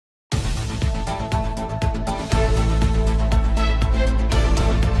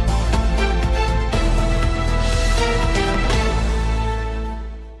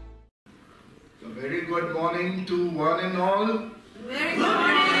one and all. Very good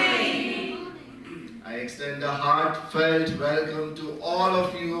morning. I extend a heartfelt welcome to all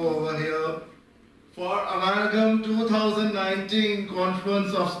of you over here for Amalgam 2019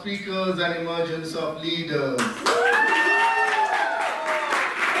 Conference of Speakers and Emergence of Leaders.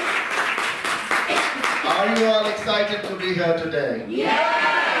 Are you all excited to be here today?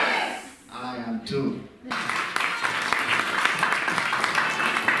 Yes! I am too.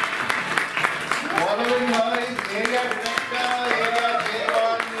 Following her is Area Director, Area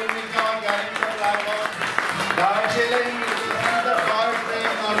J1, Darjeeling, and the power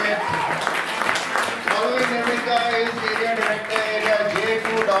train on it. Following Nimika is Area Director, Area J2,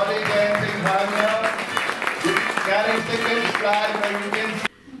 Dolly Dancing Hanya, carrying second flag by Union.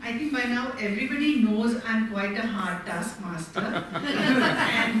 I think by now everybody knows I'm quite a hard taskmaster.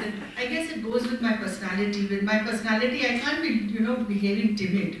 And I guess it goes with my personality. With my personality, I can't be, behaving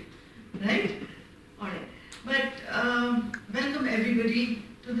timid, right? All right. But welcome everybody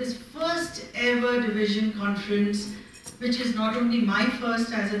to this first ever division conference, which is not only my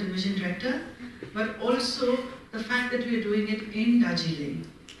first as a division director, but also the fact that we are doing it in Darjeeling.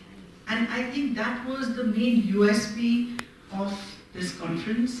 And I think that was the main USP of this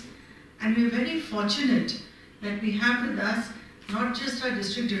conference. And we're very fortunate that we have with us not just our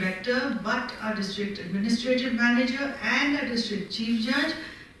district director, but our district administrative manager and our district chief judge,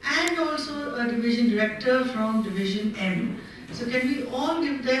 and also a division director from Division M. So can we all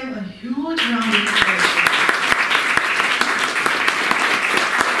give them a huge round of applause?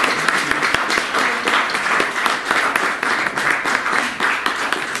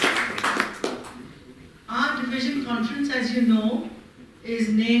 Our division conference, as you know, is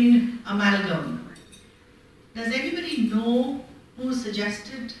named Amalgam. Does anybody know who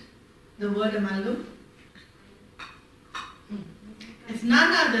suggested the word amalgam? It's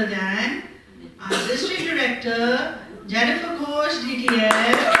none other than our district director, Jennifer Ghosh,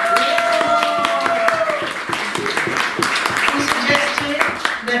 DTF, who suggested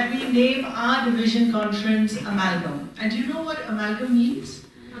that we name our division conference Amalgam. And do you know what amalgam means?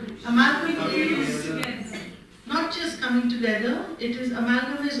 Amalgam is not just coming together,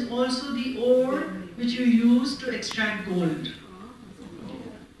 amalgam is also the ore which you use to extract gold.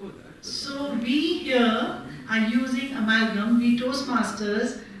 So we here are using amalgam, we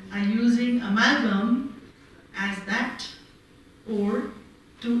Toastmasters are using amalgam as that ore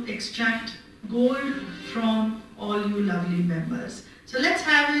to extract gold from all you lovely members. So let's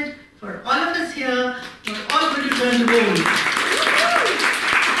have it for all of us here, we're all going to turn to gold.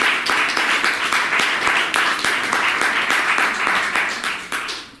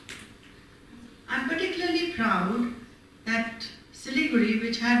 I'm particularly proud that Siliguri,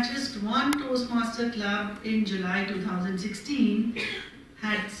 which had just one Toastmaster club in July 2016,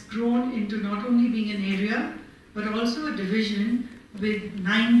 has grown into not only being an area, but also a division with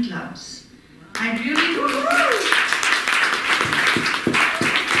 9 clubs. I really don't.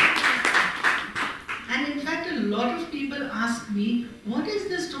 And in fact, a lot of people ask me, what is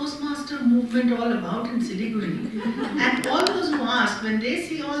this Toastmaster movement all about in Siliguri? And all those who ask, when they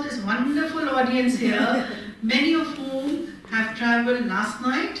see all this wonderful audience here, many of whom have traveled last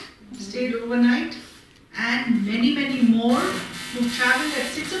night, stayed overnight, and many, many more who traveled at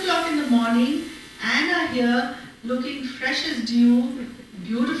 6 o'clock in the morning and are here looking fresh as dew,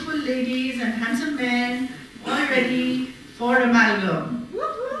 beautiful ladies and handsome men, all ready for Amalgam.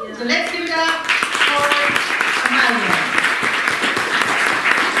 So let's give it up for Amalgam.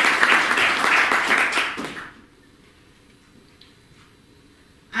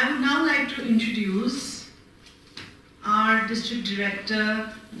 I would now like to introduce our District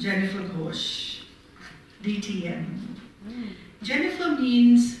Director, Jennifer Ghosh, DTM. Jennifer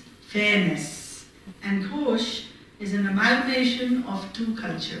means fairness, and Ghosh is an amalgamation of 2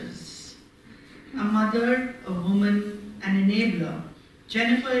 cultures. A mother, a woman, an enabler.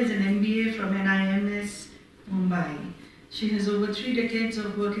 Jennifer is an MBA from NIMS, Mumbai. She has over 3 decades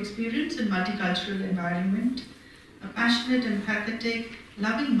of work experience in multicultural environment, a passionate, empathetic,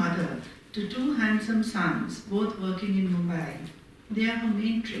 loving mother to 2 handsome sons, both working in Mumbai. They are her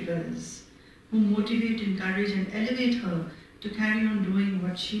main triggers, who motivate, encourage, and elevate her to carry on doing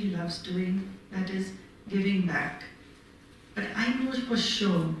what she loves doing, that is, giving back. But I know for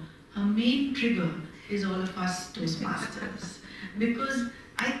sure her main trigger is all of us Toastmasters, because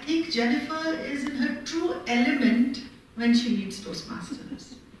I think Jennifer is in her true element when she meets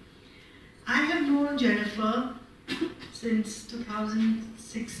Toastmasters. I have known Jennifer since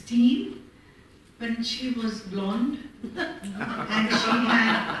 2016, when she was blonde and she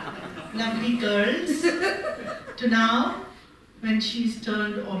had lovely curls, to now when she's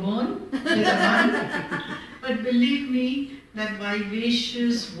turned auburn with a bun But believe me, that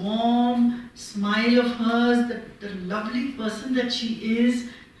vivacious, warm smile of hers, the lovely person that she is,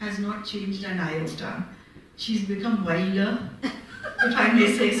 has not changed an iota. She's become wilder, if I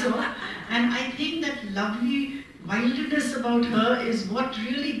may say so. And I think that lovely wildness about her is what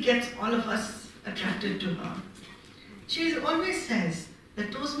really gets all of us attracted to her. She always says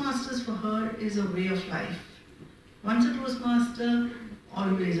that Toastmasters for her is a way of life. Once a Toastmaster,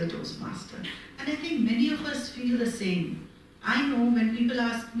 always a Toastmaster. And I think many of us feel the same. I know when people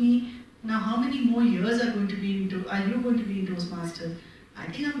ask me, now how many more years are you going to be in Toastmasters? I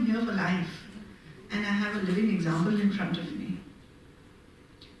think I'm here for life. And I have a living example in front of me.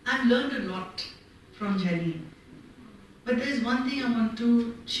 I've learned a lot from Jenny. But there's one thing I want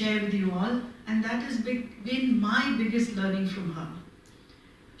to share with you all, and that has been my biggest learning from her.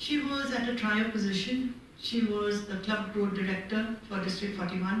 She was at a trio position. She was the club board director for District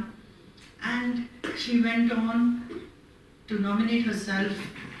 41, and she went on to nominate herself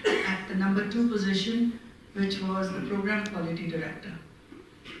at the number 2 position, which was the program quality director.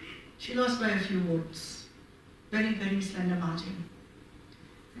 She lost by a few votes, very, very slender margin.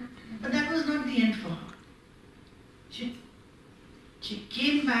 But that was not the end for her. She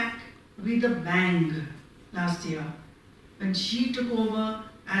came back with a bang last year when she took over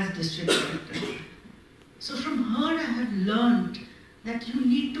as district director. So from her I have learned that you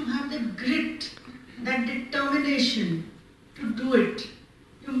need to have that grit, that determination to do it.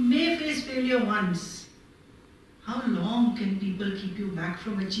 You may face failure once. How long can people keep you back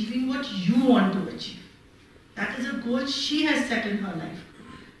from achieving what you want to achieve? That is a goal she has set in her life.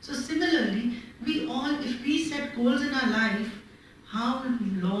 So similarly, we all, if we set goals in our life, how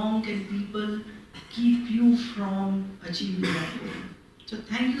long can people keep you from achieving that goal? So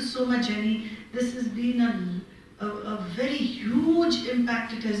thank you so much, Jenny. This has been a very huge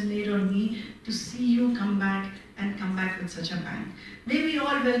impact it has made on me to see you come back and come back with such a bang. May we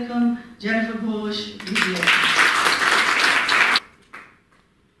all welcome Jennifer Ghosh.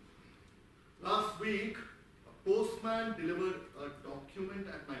 Last week, a postman delivered a document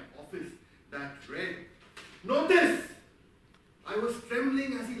at my office that read, "Notice!" I was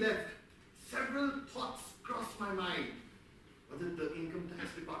trembling as he left. Several thoughts crossed my mind. Was it the income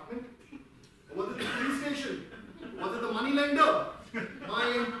tax department? Or was it the police station? Was it the money lender? My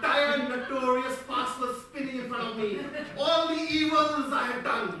entire notorious past was spinning in front of me. All the evils I had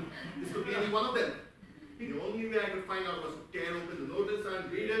done. This could be any one of them. The only way I could find out was to tear open the notice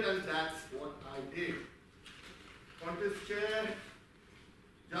and read it, and that's what I did. Contest chair,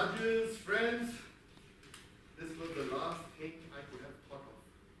 judges, friends, this was the last thing I could have thought of.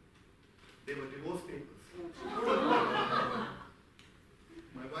 They were divorce papers.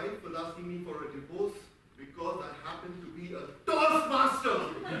 My wife was asking me for a divorce because I happened to be a Toastmaster.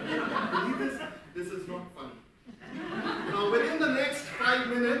 Believe this? This is not funny. Now, within the next 5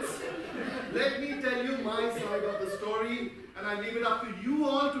 minutes, let me tell you my side of the story, and I leave it up to you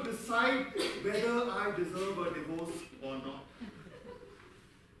all to decide whether I deserve a divorce or not.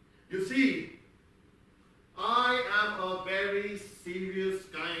 You see, I am a very serious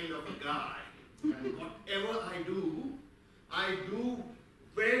kind of a guy, and whatever I do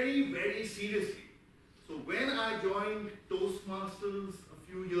very, very seriously. So when I joined Toastmasters a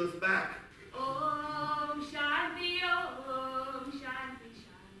few years back, Om Shanti Om Shanti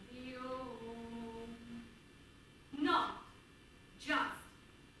Shanti Om. Not just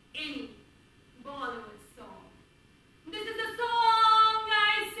any Bollywood song. This is a song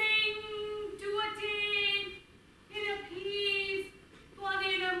I sing to attain inner peace for the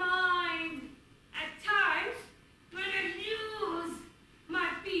inner mind. At times, when I lose my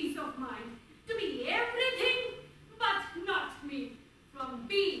peace of mind to be everything but not me, from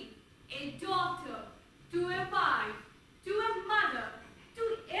being a daughter to a wife, to a mother, to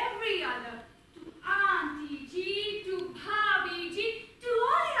every other, to Auntie G, to Bhabhi G, to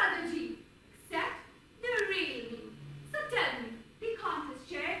all the other G, except the real me. So tell me, the contest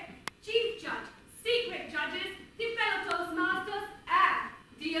chair, chief judge, secret judges, the fellow Toastmasters, and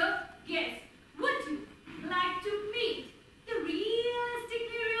dear guests, would you like to meet the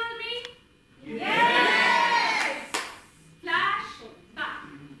realistically real me? Yes! Flash back.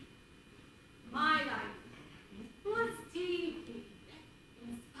 My life was deeply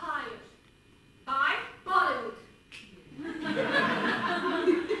inspired by Bollywood.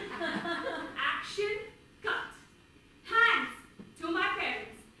 Action cut. Thanks to my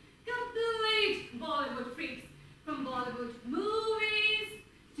parents, complete Bollywood freaks, from Bollywood movies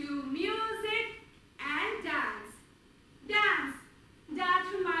to music and dance. Dance, that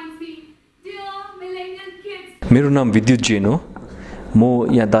reminds me, dear millennial kids. मेरो नाम विद्युत जैन हो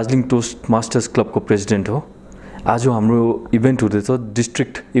म यहाँ Darjeeling toast masters क्लबको president हो। आज हाम्रो इभेन्ट हुँदैछ,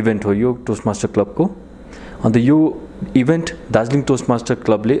 डिस्ट्रिक्ट इभेन्ट हो यो टोस्ट मास्टर क्लबको। अन्त यो इभेन्ट दार्जिलिङ टोस्ट मास्टर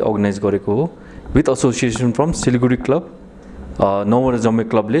क्लबले अर्गनाइज गरेको हो with association from Siliguri club, नवरा जम्मे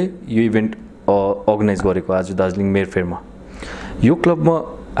क्लबले यो इभेन्ट अर्गनाइज गरेको आज दार्जिलिङ मेयरफेयरमा। यो क्लबमा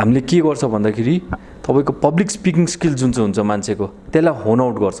हामीले के गर्छ भन्दाखेरि तपाईको पब्लिक स्पिकिङ स्किल जुन चाहिँ हुन्छ मान्छेको त्यसलाई होन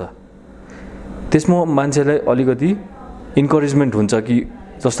आउट गर्छ। त्यसमा मान्छेलाई अलिकति इन्करेजमेन्ट हुन्छ कि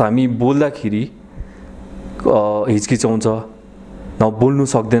जस्तो हामी बोल्दाखेरि हिचकिचाउँछ, न बोल्नु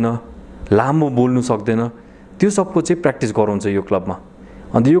सक्दैन, लामो बोल्नु सक्दैन, त्यो सबको चाहिँ प्र्याक्टिस गराउँछ यो क्लबमा।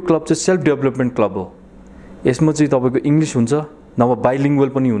 अन्त यो क्लब चाहिँ सेल्फ डेभलपमेन्ट क्लब हो। यसमा चाहिँ तपाईँको इङ्ग्लिस हुन्छ, नभए बाइलिङ्गुअल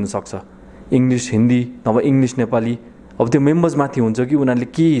पनि हुनसक्छ, इङ्ग्लिस हिन्दी नभए इङ्ग्लिस नेपाली। अब त्यो मेम्बर्स माथि हुन्छ कि उनीहरूले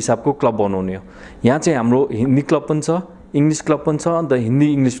के हिसाबको क्लब बनाउने हो। यहाँ चाहिँ हाम्रो हिन्दी क्लब पनि छ, इङ्ग्लिस क्लब पनि छ, अन्त हिन्दी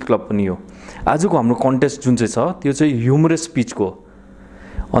इङ्ग्लिस क्लब पनि हो। आजको हाम्रो कन्टेस्ट जुन चाहिँ छ त्यो चाहिँ ह्युमरस स्पिचको,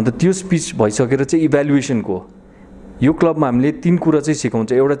 अन्त त्यो स्पिच भइसकेर चाहिँ इभ्यालुएसनको। यो क्लबमा हामीले 3 कुरा चाहिँ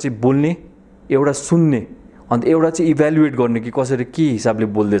सिकाउँछ, एउटा चाहिँ बोल्ने, एउटा सुन्ने, अन्त एउटा चाहिँ इभ्यालुएट गर्ने कि कसरी के हिसाबले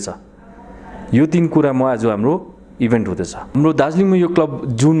बोल्दैछ। यो 3 कुरामा आज हाम्रो इभेन्ट हुँदैछ। हाम्रो दार्जिलिङमा यो क्लब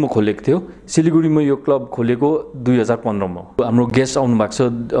जुनमा खोलेको थियो, सिलगढीमा यो क्लब खोलेको 2015 मा। हाम्रो गेस्ट आउनु भएको छ,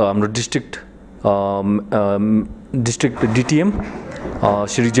 हाम्रो district DTM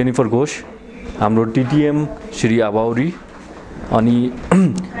Shri Jennifer Ghosh, हाम्रो टिटिएम श्री आबाउरी, अनि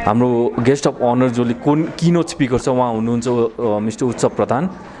हाम्रो गेस्ट अफ अनर जसले किनोट स्पिकर छ उहाँ हुनुहुन्छ मिस्टर उत्सव प्रधान,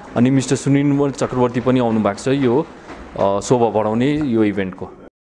 अनि मिस्टर सुनिल चक्रवर्ती पनि आउनु भएको छ यो शोभा बढाउने यो इभेन्टको।